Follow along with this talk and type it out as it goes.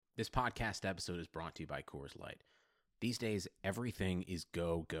This podcast episode is brought to you by Coors Light. These days, everything is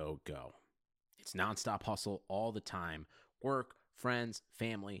go, go, go. It's nonstop hustle all the time. Work, friends,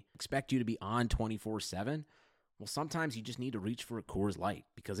 family expect you to be on 24/7. Well, sometimes you just need to reach for a Coors Light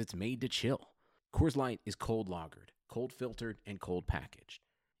because it's made to chill. Coors Light is cold lagered, cold filtered, and cold packaged.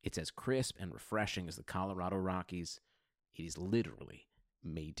 It's as crisp and refreshing as the Colorado Rockies. It is literally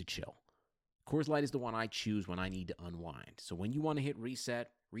made to chill. Coors Light is the one I choose when I need to unwind. So when you want to hit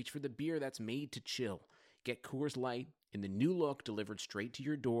reset, reach for the beer that's made to chill. Get Coors Light in the new look delivered straight to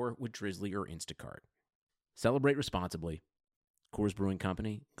your door with Drizzly or Instacart. Celebrate responsibly. Coors Brewing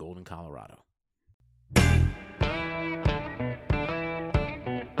Company, Golden, Colorado.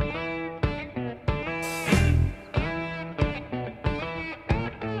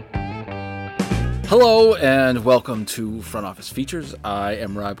 Hello and welcome to Front Office Features. I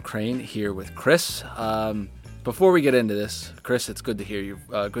am Rob Crane here with Chris. Before we get into this, Chris, it's good to hear you.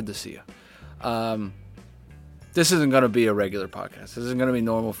 Good to see you. This isn't going to be a regular podcast. This isn't going to be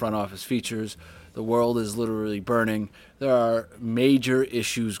normal Front Office Features. The world is literally burning. There are major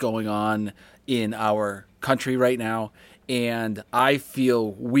issues going on in our country right now, and I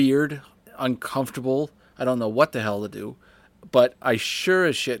feel weird, uncomfortable. I don't know what the hell to do. But I sure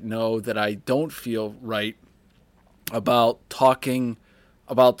as shit know that I don't feel right about talking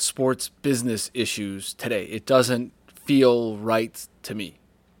about sports business issues today. It doesn't feel right to me.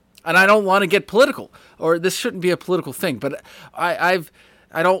 And I don't want to get political, or this shouldn't be a political thing, but I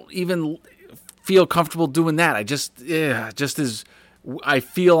don't even feel comfortable doing that. I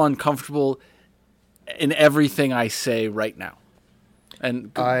feel uncomfortable in everything I say right now.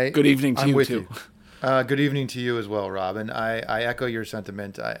 And good evening to you too. Good evening to you as well, Rob. And I echo your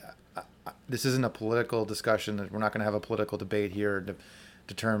sentiment. This isn't a political discussion. We're not going to have a political debate here to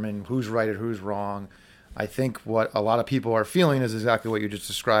determine who's right or who's wrong. I think what a lot of people are feeling is exactly what you just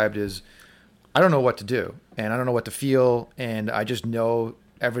described is, I don't know what to do, and I don't know what to feel, and I just know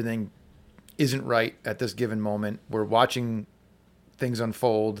everything isn't right at this given moment. We're watching things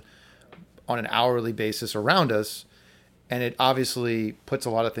unfold on an hourly basis around us, and it obviously puts a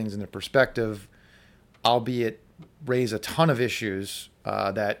lot of things into perspective, albeit raise a ton of issues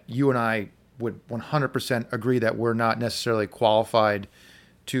that you and I would 100% agree that we're not necessarily qualified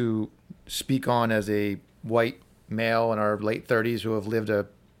to speak on as a white male in our late 30s who have lived a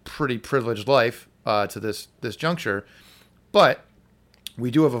pretty privileged life to this juncture. But we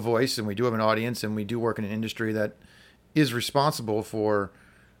do have a voice, and we do have an audience, and we do work in an industry that is responsible for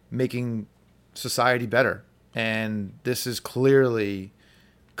making society better. And this has clearly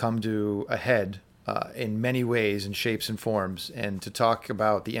come to a head in many ways and shapes and forms. And to talk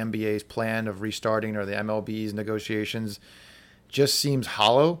about the NBA's plan of restarting or the MLB's negotiations just seems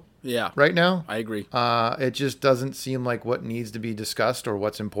hollow. Yeah, right now. I agree. It just doesn't seem like what needs to be discussed or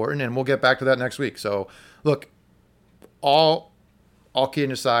what's important. And we'll get back to that next week. So look, all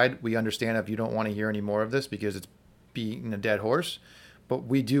kidding aside, we understand if you don't want to hear any more of this because it's beating a dead horse, but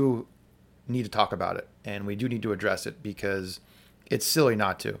we do need to talk about it, and we do need to address it because it's silly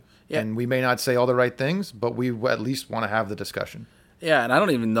not to. Yeah. And we may not say all the right things, but we at least want to have the discussion. Yeah, and I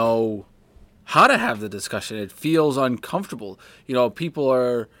don't even know how to have the discussion. It feels uncomfortable. You know, people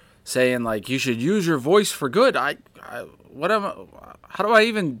are saying, like, you should use your voice for good. How do I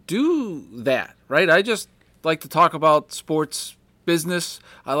even do that, right? I just like to talk about sports business.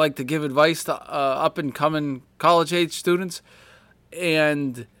 I like to give advice to up-and-coming college-age students.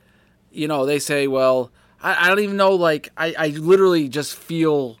 And, you know, they say, well, I don't even know, like, I literally just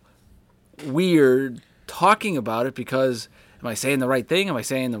feel weird talking about it because am I saying the right thing? Am I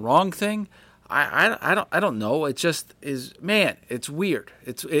saying the wrong thing? I don't know. It just is, man, it's weird.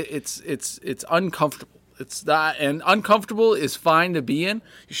 It's uncomfortable. It's not, and uncomfortable is fine to be in.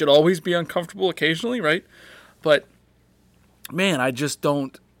 You should always be uncomfortable occasionally, right? But man, I just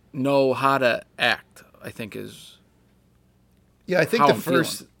don't know how to act, I think is. Yeah, I think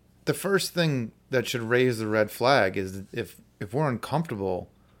the first thing that should raise the red flag is if we're uncomfortable,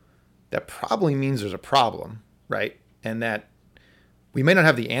 that probably means there's a problem, right? And that we may not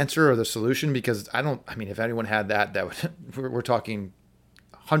have the answer or the solution because if anyone had that would, we're talking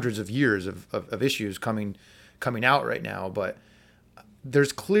hundreds of years of issues coming out right now. But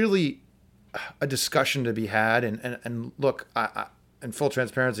there's clearly a discussion to be had. And look, in full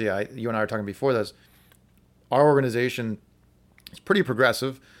transparency, you and I were talking before this, our organization is pretty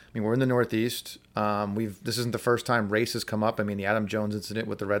progressive. I mean, we're in the Northeast. This isn't the first time race has come up. I mean, the Adam Jones incident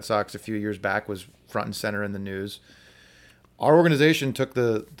with the Red Sox a few years back was front and center in the news. Our organization took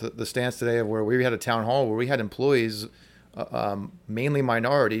the stance today of where we had a town hall where we had employees, mainly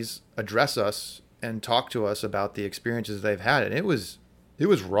minorities, address us and talk to us about the experiences they've had. And it was It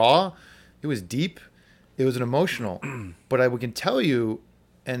was raw. It was deep. It was an emotional. But I can tell you,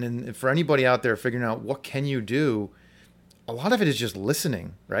 and for anybody out there figuring out what can you do, a lot of it is just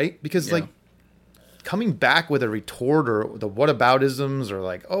listening, right? Because like coming back with a retort or the whataboutisms or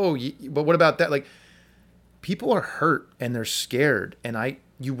like, oh, but what about that? Like people are hurt and they're scared. And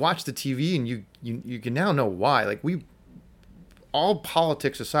you watch the TV and you can now know why. Like all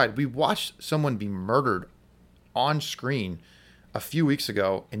politics aside, we watched someone be murdered on screen a few weeks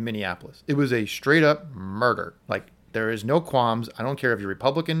ago in Minneapolis. It was a straight up murder. Like there is no qualms. I don't care if you're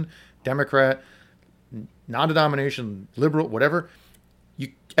Republican, Democrat, non-denomination, liberal, whatever.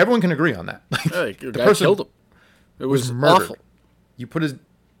 Everyone can agree on that. Like, the person killed him. It was murdered. awful. You put his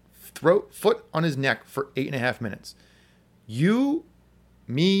foot on his neck for 8.5 minutes. You,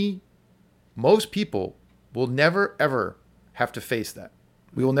 me, most people will never ever have to face that.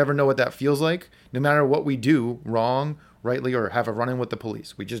 We will never know what that feels like, no matter what we do wrong, rightly, or have a run-in with the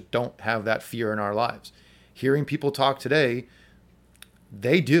police. We just don't have that fear in our lives. Hearing people talk today,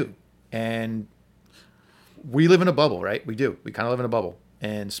 they do. And we live in a bubble, right? We do. We kind of live in a bubble.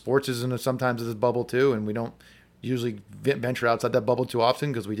 And sports is sometimes this bubble too, and we don't usually venture outside that bubble too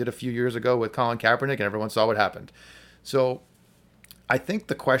often because we did a few years ago with Colin Kaepernick and everyone saw what happened. So I think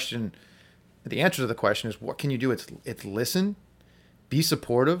the answer to the question is what can you do? It's listen, be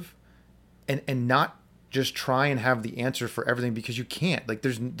supportive, and not just try and have the answer for everything because you can't. Like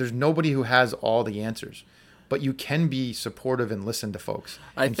there's nobody who has all the answers, but you can be supportive and listen to folks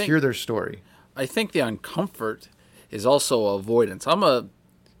and hear their story. I think the uncomfort is also avoidance.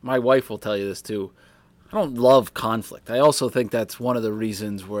 My wife will tell you this too. I don't love conflict. I also think that's one of the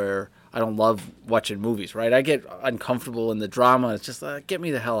reasons where I don't love watching movies, right? I get uncomfortable in the drama. It's just, get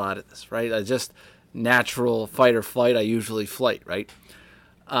me the hell out of this, right? I just natural fight or flight. I usually flight, right?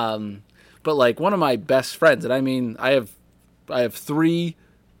 But like one of my best friends, and I mean, I have 3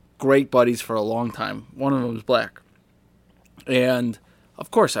 great buddies for a long time. One of them is black. And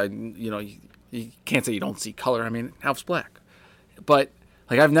of course, you can't say you don't see color. I mean, half's black. But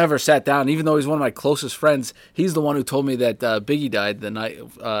like I've never sat down, even though he's one of my closest friends. He's the one who told me that Biggie died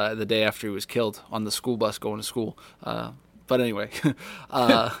the day after he was killed on the school bus going to school. But anyway,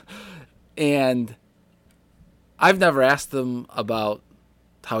 and I've never asked him about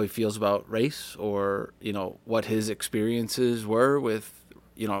how he feels about race or what his experiences were with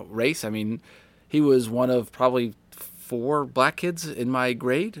race. I mean, he was one of probably 4 black kids in my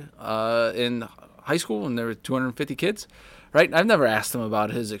grade in high school, and there were 250 kids. Right? I've never asked him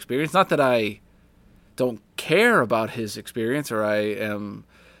about his experience. Not that I don't care about his experience or I am,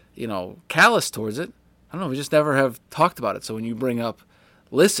 callous towards it. I don't know. We just never have talked about it. So when you bring up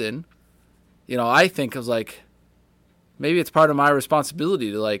listen, I think of like, maybe it's part of my responsibility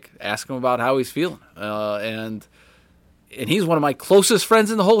to like ask him about how he's feeling. And he's one of my closest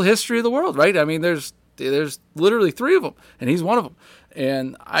friends in the whole history of the world, right? I mean, there's literally 3 of them, and he's one of them.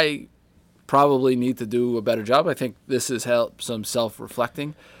 And I probably need to do a better job. I think this has helped some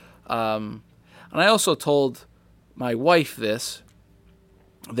self-reflecting. And I also told my wife this,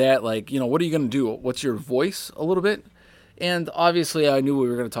 that like, what are you going to do? What's your voice a little bit? And obviously I knew we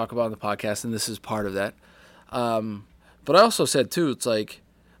were going to talk about in the podcast, and this is part of that. But I also said too, it's like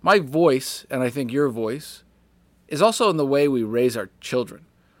my voice, and I think your voice, is also in the way we raise our children.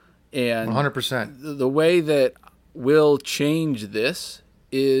 And 100%. The way that will change this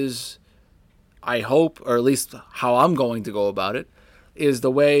is, I hope, or at least how I'm going to go about it, is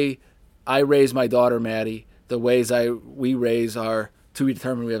the way I raise my daughter, Maddie, the ways we raise are to be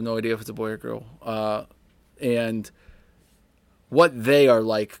determined. We have no idea if it's a boy or girl. And what they are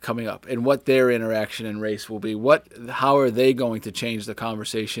like coming up and what their interaction in race will be. How are they going to change the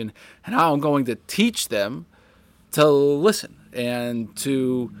conversation, and how I'm going to teach them to listen and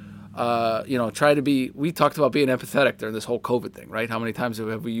to try to be. We talked about being empathetic during this whole COVID thing, right? How many times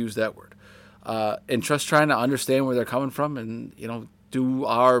have we used that word? And just trying to understand where they're coming from and, do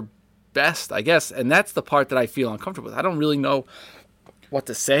our best, I guess. And that's the part that I feel uncomfortable with. I don't really know what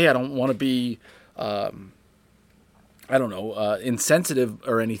to say. I don't want to be, insensitive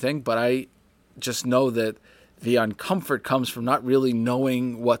or anything, but I just know that the uncomfort comes from not really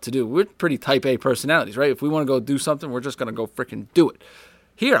knowing what to do. We're pretty type A personalities, right? If we want to go do something, we're just going to go freaking do it.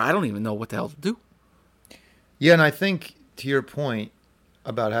 Here, I don't even know what the hell to do. Yeah, and I think to your point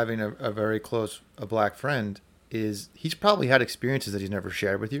about having a very close black friend is he's probably had experiences that he's never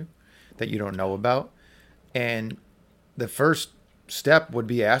shared with you that you don't know about. And the first step would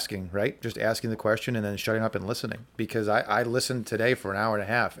be asking, right? Just asking the question and then shutting up and listening. Because I listened today for an hour and a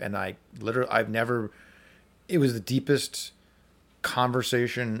half, and it was the deepest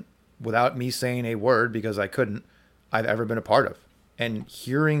conversation without me saying a word because I couldn't, I've ever been a part of. and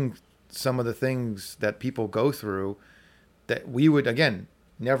hearing some of the things that people go through that we would, again,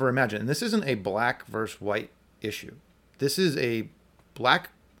 never imagine. And this isn't a black versus white issue. This is a black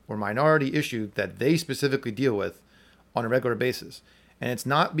or minority issue that they specifically deal with on a regular basis. And it's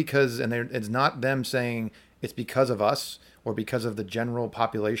not because, and it's not them saying it's because of us or because of the general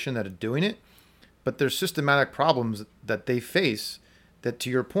population that are doing it, but there's systematic problems that they face that, to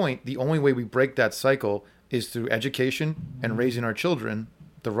your point, the only way we break that cycle is through education and raising our children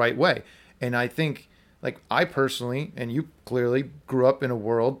the right way. And I think, like, I personally, and you clearly, grew up in a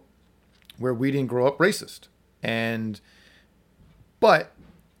world where we didn't grow up racist. But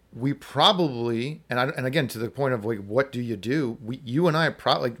we probably, and again, to the point of, like, what do? You and I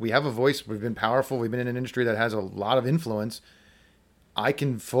probably, we have a voice. We've been powerful. We've been in an industry that has a lot of influence. I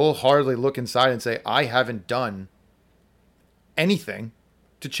can full-heartedly look inside and say, I haven't done anything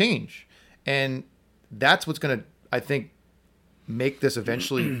to change. And that's what's going to, I think, make this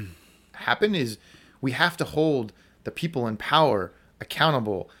eventually happen, is we have to hold the people in power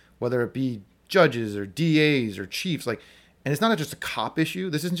accountable, whether it be judges or DAs or chiefs. Like, and it's not just a cop issue.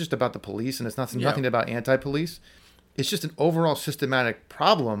 This isn't just about the police, and it's nothing about anti-police. It's just an overall systematic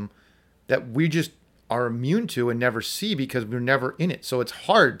problem that we just are immune to and never see because we're never in it. So it's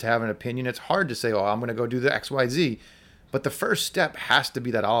hard to have an opinion. It's hard to say, oh, I'm going to go do the XYZ. But the first step has to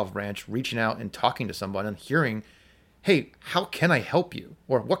be that olive branch, reaching out and talking to someone and hearing, hey, how can I help you?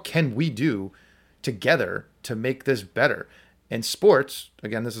 Or what can we do together to make this better? And sports,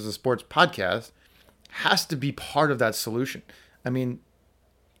 again, this is a sports podcast, has to be part of that solution. I mean,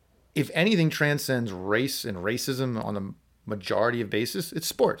 if anything transcends race and racism on the majority of basis, it's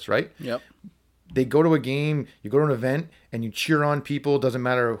sports, right? Yep. They go to a game, you go to an event, and you cheer on people. Doesn't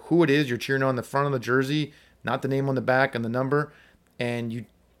matter who it is, you're cheering on the front of the jersey, not the name on the back and the number. And you,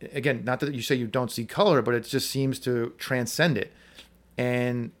 again, not that you say you don't see color, but it just seems to transcend it.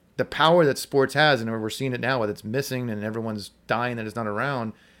 And the power that sports has, and we're seeing it now, whether it's missing and everyone's dying that it's not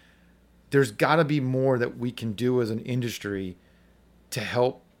around, there's got to be more that we can do as an industry to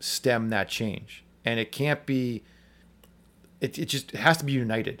help stem that change. And it can't be, it has to be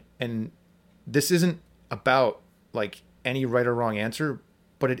united. And this isn't about, like, any right or wrong answer,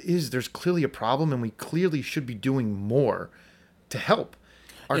 but it is, there's clearly a problem, and we clearly should be doing more to help.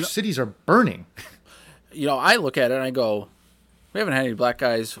 Our cities are burning. I look at it and I go, we haven't had any black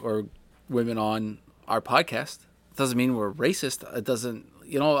guys or women on our podcast. It doesn't mean we're racist. It doesn't,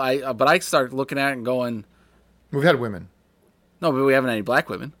 but I start looking at it and going, we've had women. No, but we haven't had any black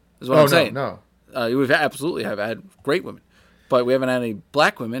women, is what I'm saying. No. We've absolutely have had great women, but we haven't had any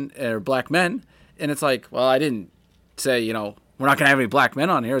black women or black men. And it's like, well, I didn't say, we're not going to have any black men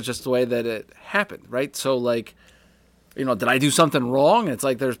on here. It's just the way that it happened, right? So, like, did I do something wrong? It's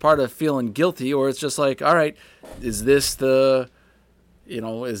like there's part of feeling guilty, or it's just like, all right, is this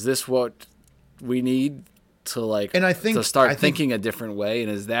is this what we need to, like, and I think, to start thinking a different way?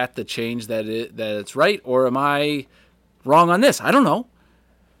 And is that the change that it's right? Or am I wrong on this? I don't know.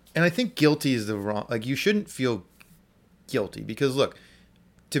 And I think guilty is the wrong, like, you shouldn't feel guilty, because, look,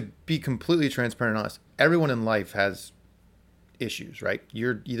 to be completely transparent and honest, everyone in life has issues, right?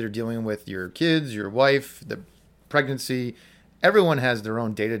 You're either dealing with your kids, your wife, the pregnancy. Everyone has their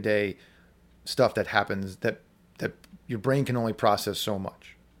own day-to-day stuff that happens that your brain can only process so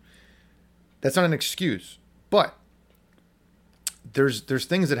much. That's not an excuse, but there's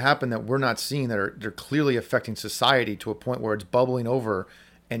things that happen that we're not seeing that they're clearly affecting society to a point where it's bubbling over,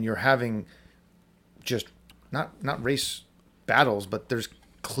 and you're having just not race battles, but there's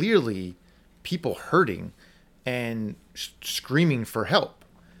clearly people hurting and screaming for help,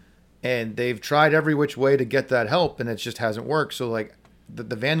 and they've tried every which way to get that help, and it just hasn't worked. So, like,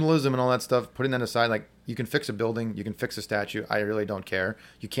 the vandalism and all that stuff, putting that aside, like, you can fix a building, you can fix a statue, I really don't care.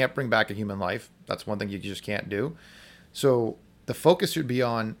 You can't bring back a human life. That's one thing you just can't do. So the focus should be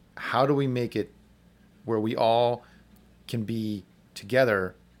on, how do we make it where we all can be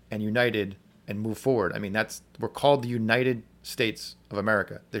together and united and move forward? I mean, we're called the United States of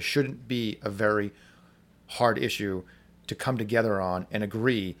America. There shouldn't be a very hard issue to come together on and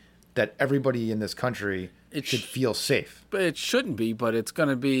agree that everybody in this country should feel safe. But it shouldn't be, but it's going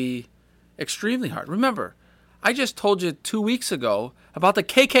to be extremely hard. Remember, I just told you 2 weeks ago about the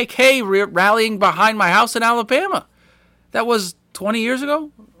KKK rallying behind my house in Alabama. That was 20 years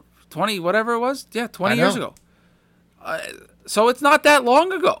ago? 20, whatever it was? Yeah, 20 years ago. So it's not that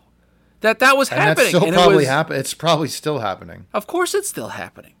long ago that was happening. That's still probably happening. It's probably still happening. Of course it's still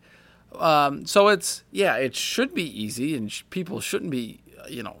happening. So it should be easy, and people shouldn't be,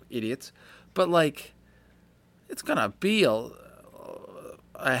 idiots. But, like, it's going to be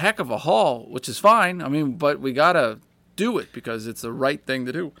a heck of a haul, which is fine. I mean, but we got to do it because it's the right thing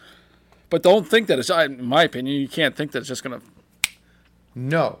to do. But don't think that it's, in my opinion, you can't think that it's just going to.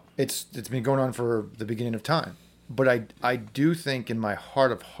 No, it's been going on for the beginning of time. But I do think in my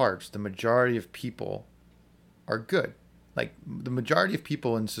heart of hearts, the majority of people are good. Like the majority of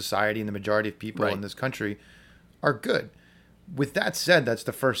people in society and the majority of people in this country are good. With that said, that's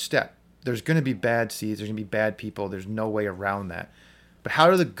the first step. There's going to be bad seeds. There's going to be bad people. There's no way around that. But how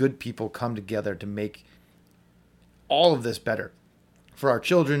do the good people come together to make all of this better for our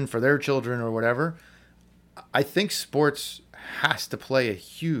children, for their children, or whatever? I think sports has to play a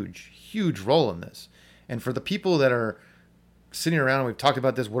huge, huge role in this. And for the people that are sitting around, and we've talked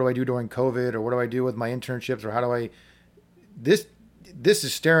about this, what do I do during COVID, or what do I do with my internships, or how do I... This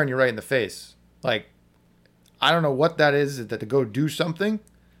is staring you right in the face. Like, I don't know what that is, that to go do something,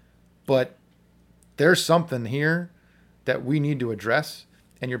 but there's something here that we need to address.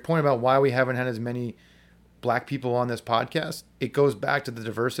 And your point about why we haven't had as many black people on this podcast, it goes back to the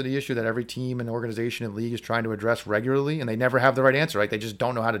diversity issue that every team and organization and league is trying to address regularly, and they never have the right answer. Right? They just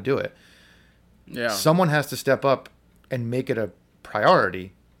don't know how to do it. Yeah. Someone has to step up and make it a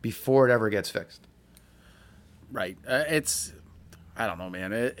priority before it ever gets fixed. Right. I don't know,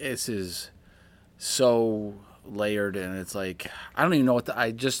 man. This is so layered, and it's like, I don't even know what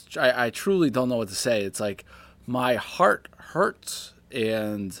I truly don't know what to say. It's like my heart hurts,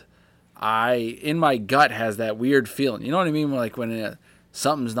 and in my gut has that weird feeling. You know what I mean? Like when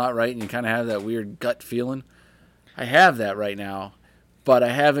something's not right and you kind of have that weird gut feeling. I have that right now, but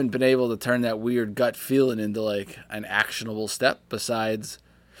I haven't been able to turn that weird gut feeling into like an actionable step. Besides,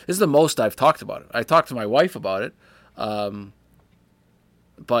 this is the most I've talked about it. I talked to my wife about it,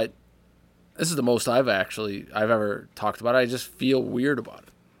 but this is the most I've ever talked about it. I just feel weird about it.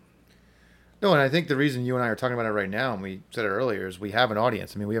 No, and I think the reason you and I are talking about it right now, and we said it earlier, is we have an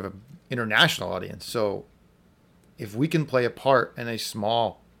audience. I mean, we have an international audience. So if we can play a part, and a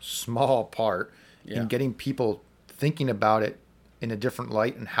small part, in getting people thinking about it in a different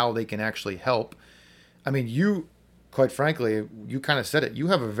light and how they can actually help. I mean, you, quite frankly, you kind of said it. You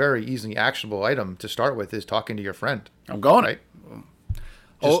have a very easily actionable item to start with, is talking to your friend. I'm going. Right?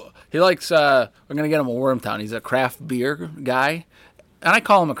 He likes, I'm going to get him a Wormtown. He's a craft beer guy. And I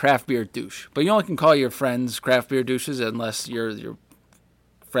call him a craft beer douche. But you only can call your friends craft beer douches unless you're your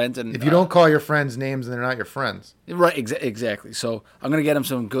friends. And if you don't call your friends names, then they're not your friends. Right, exactly. So I'm going to get him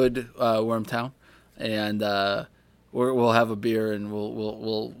some good Wormtown. And we'll have a beer and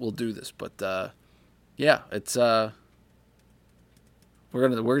we'll do this. But yeah, it's we're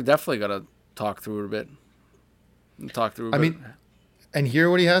definitely gonna talk through it a bit. I mean, and hear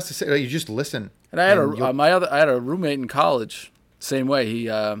what he has to say. Like, you just listen. And I had I had a roommate in college. Same way. He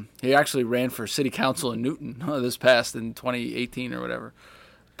actually ran for city council in Newton this past in 2018 or whatever.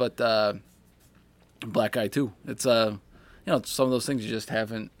 But black guy too. It's it's some of those things you just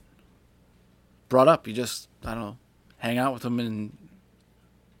haven't brought up. You just, I don't know, hang out with them and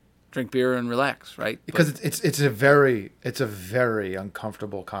drink beer and relax, right? Because it's a very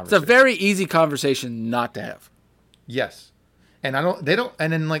uncomfortable conversation. It's a very easy conversation not to have. Yes. And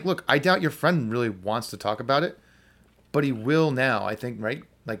and then like, look, I doubt your friend really wants to talk about it, but he will now, I think, right?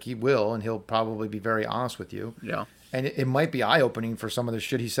 Like he will, and he'll probably be very honest with you. Yeah. And it might be eye-opening for some of the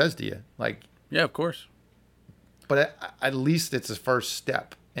shit he says to you. Like, yeah, of course. But at least it's a first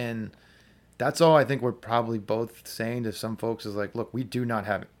step. And that's all I think we're probably both saying to some folks is like, look, we do not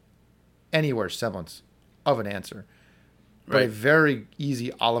have anywhere semblance of an answer. But right. A very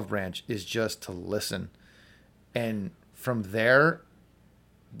easy olive branch is just to listen. And from there,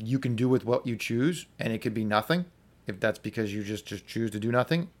 you can do with what you choose. And it could be nothing. If that's because you just choose to do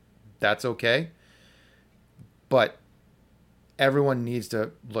nothing, that's okay. But everyone needs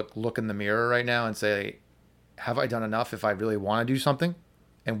to look in the mirror right now and say, have I done enough if I really want to do something?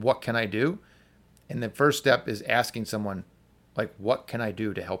 And what can I do? And the first step is asking someone, like, what can I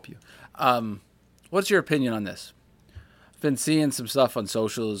do to help you? What's your opinion on this? I've been seeing some stuff on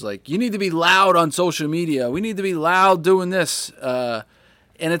socials, like, you need to be loud on social media. We need to be loud doing this. And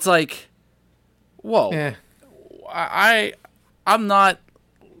it's like, whoa. I'm not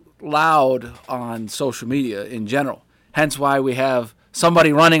loud on social media in general. Hence why we have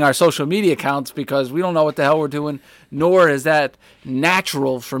somebody running our social media accounts, because we don't know what the hell we're doing, nor is that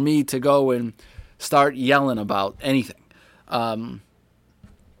natural for me to go and start yelling about anything.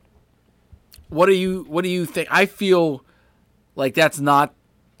 What do you think? I feel like that's not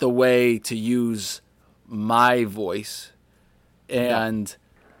the way to use my voice. And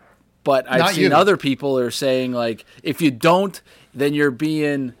but I've seen other people are saying, like, if you don't, then you're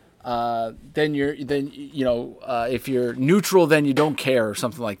being then if you're neutral, then you don't care or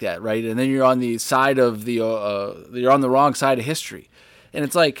something like that, right? And then you're on the side of you're on the wrong side of history, and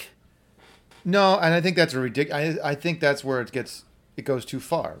it's like, no, and I think that's ridiculous. I think that's where it goes too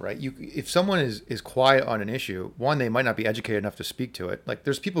far, right? If someone is quiet on an issue, one, they might not be educated enough to speak to it. Like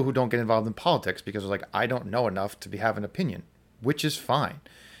there's people who don't get involved in politics because they're like, I don't know enough to have an opinion, which is fine.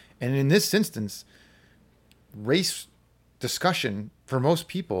 And in this instance, race discussion for most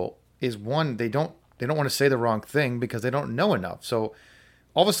people is one, they don't want to say the wrong thing because they don't know enough. So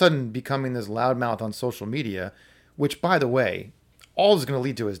all of a sudden becoming this loudmouth on social media, which by the way, all is going to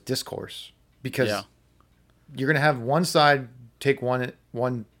lead to is discourse, because you're going to have one side take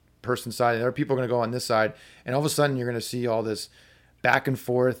one person's side, and other people are going to go on this side, and all of a sudden you're going to see all this back and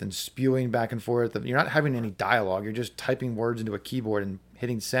forth and spewing back and forth. You're not having any dialogue. You're just typing words into a keyboard and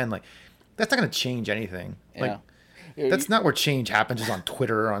hitting send. Like that's not going to change anything. Like that's not where change happens, is on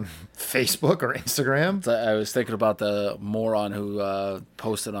Twitter or on Facebook or Instagram. I was thinking about the moron who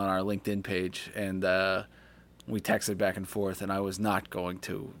posted on our LinkedIn page, and we texted back and forth, and I was not going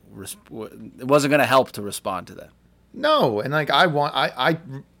to it wasn't going to help to respond to that. No, and like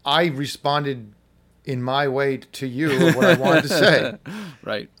I responded in my way to you of what I wanted to say.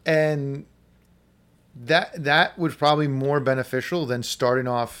 Right. And that was probably more beneficial than starting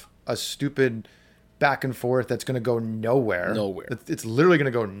off a stupid back and forth that's going to go nowhere. It's literally going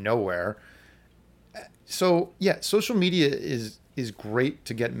to go nowhere. So, yeah, social media is great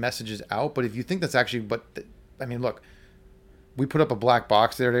to get messages out, but if you think that's actually look, we put up a black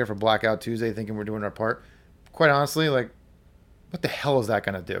box the other day for Blackout Tuesday thinking we're doing our part. Quite honestly, like, what the hell is that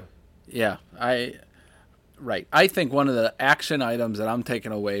going to do? Yeah, right. I think one of the action items that I'm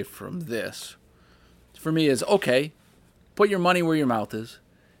taking away from this, for me, is, okay, put your money where your mouth is.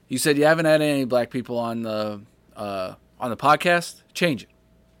 You said you haven't had any black people on the podcast. Change it.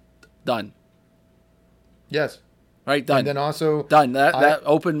 Done. Yes. Right. Done. And then also done. That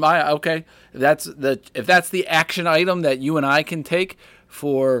opened my okay. If that's the action item that you and I can take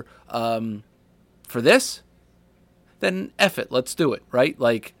for this, then F it. Let's do it. Right.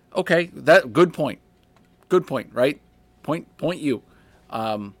 Like, okay, that good point. Good point. Right. Point you.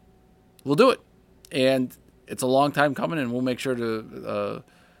 We'll do it, and it's a long time coming, and we'll make sure to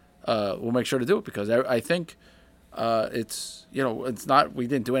do it, because I think it's not, we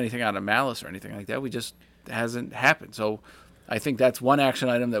didn't do anything out of malice or anything like that. We just, it hasn't happened. So I think that's one action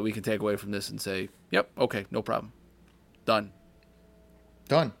item that we can take away from this and say, yep, okay, no problem, done.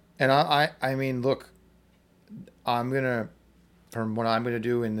 And I mean, look, from what I'm gonna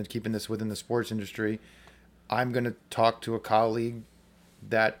do in keeping this within the sports industry, I'm gonna talk to a colleague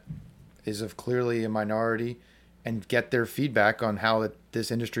that is of clearly a minority and get their feedback on how this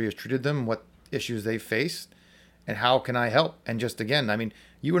industry has treated them, what issues they faced, and how can I help. And just again, I mean,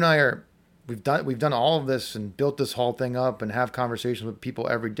 you and I we've done all of this and built this whole thing up and have conversations with people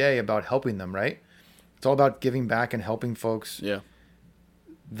every day about helping them, right? It's all about giving back and helping folks. Yeah.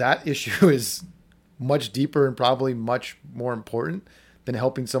 That issue is much deeper and probably much more important than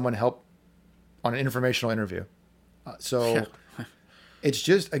helping someone help on an informational interview. It's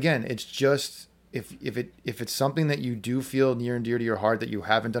just, again, if it's something that you do feel near and dear to your heart that you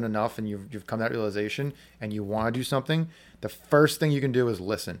haven't done enough and you've come to that realization and you want to do something, the first thing you can do is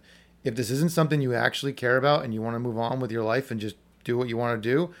listen. If this isn't something you actually care about and you want to move on with your life and just do what you want to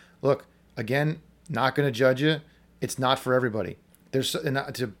do, look, again, not going to judge you. It's not for everybody. And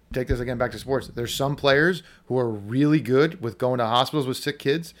to take this again back to sports, there's some players who are really good with going to hospitals with sick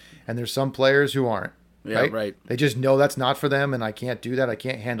kids, and there's some players who aren't. Yeah, right. They just know that's not for them, and I can't do that. I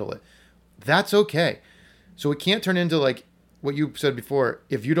can't handle it. That's okay. So it can't turn into like what you said before.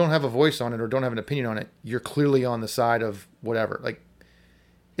 If you don't have a voice on it or don't have an opinion on it, you're clearly on the side of whatever. Like,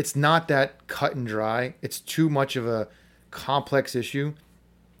 it's not that cut and dry. It's too much of a complex issue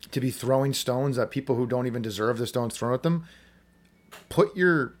to be throwing stones at people who don't even deserve the stones thrown at them. Put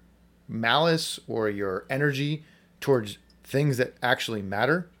your malice or your energy towards things that actually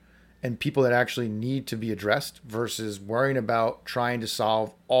matter and people that actually need to be addressed versus worrying about trying to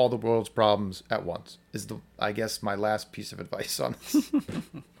solve all the world's problems at once is I guess my last piece of advice on this.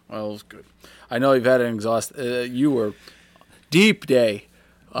 Well, it was good. I know you've had an you were deep day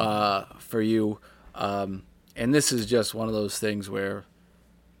for you. And this is just one of those things where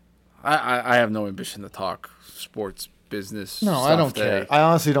I have no ambition to talk sports business. No, I don't care. I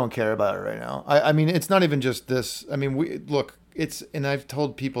honestly don't care about it right now. I mean, it's not even just this. I mean, and I've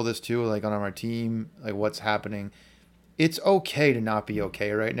told people this too, like on our team, like what's happening. It's okay to not be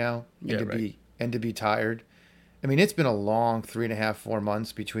okay right now and to be tired. I mean, it's been a long 3.5, 4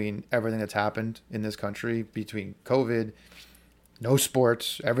 months between everything that's happened in this country, between COVID, no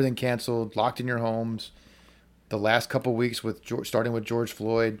sports, everything canceled, locked in your homes. The last couple weeks starting with George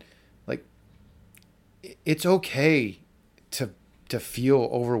Floyd, like, it's okay to feel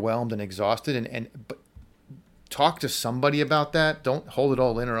overwhelmed and exhausted, but talk to somebody about that. Don't hold it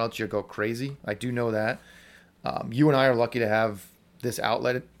all in, or else you'll go crazy. I do know that. You and I are lucky to have this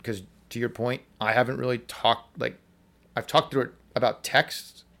outlet, because to your point, I haven't really talked, like, I've talked through it about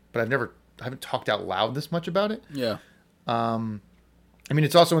text, but I haven't talked out loud this much about it. Yeah. I mean,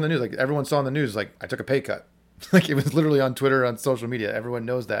 it's also in the news. Like, everyone saw in the news, like, I took a pay cut. Like, it was literally on Twitter, on social media. Everyone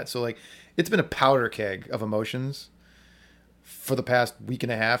knows that. So, like, it's been a powder keg of emotions for the past week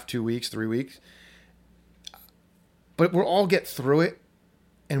and a half, 2 weeks, 3 weeks. But we'll all get through it,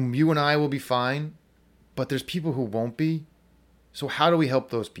 and you and I will be fine. But there's people who won't be. So how do we help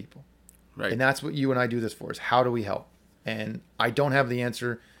those people? Right. And that's what you and I do this for, is how do we help? And I don't have the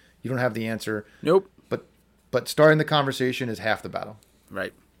answer. You don't have the answer. Nope. But starting the conversation is half the battle.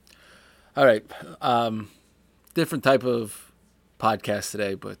 Right. All right. Different type of podcast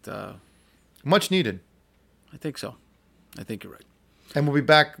today, but Much needed. I think so. I think you're right. And we'll be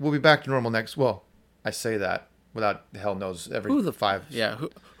back to normal next. Well, I say that without, hell knows, every 5. Yeah,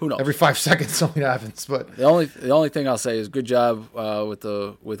 who knows? Every 5 seconds something happens. But the only thing I'll say is good job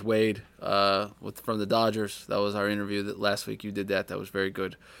with Wade from the Dodgers. That was our interview that last week. You did that. That was very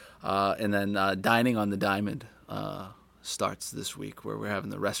good. And then Dining on the Diamond starts this week, where we're having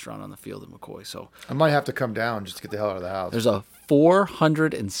the restaurant on the field at McCoy. So I might have to come down just to get the hell out of the house. there's a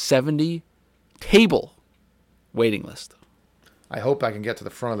 470 table waiting list. I hope I can get to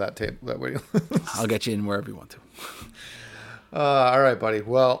the front of that table. That way. I'll get you in wherever you want to. All right, buddy.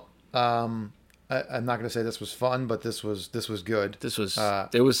 Well, I'm not going to say this was fun, but this was good.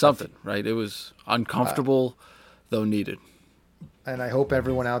 It was something, right? It was uncomfortable, though needed. And I hope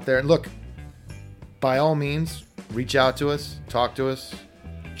everyone out there, look, by all means, reach out to us, talk to us,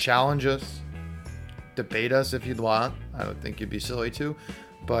 challenge us, debate us if you'd want. I don't think you'd be silly to,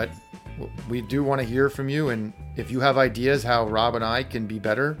 but we do want to hear from you. And if you have ideas how Rob and I can be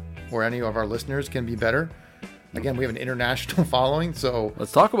better, or any of our listeners can be better, again, we have an international following, so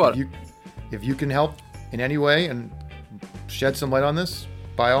Let's talk about it. If you can help in any way and shed some light on this,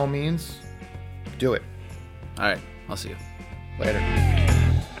 by all means, do it. All right. I'll see you. Later.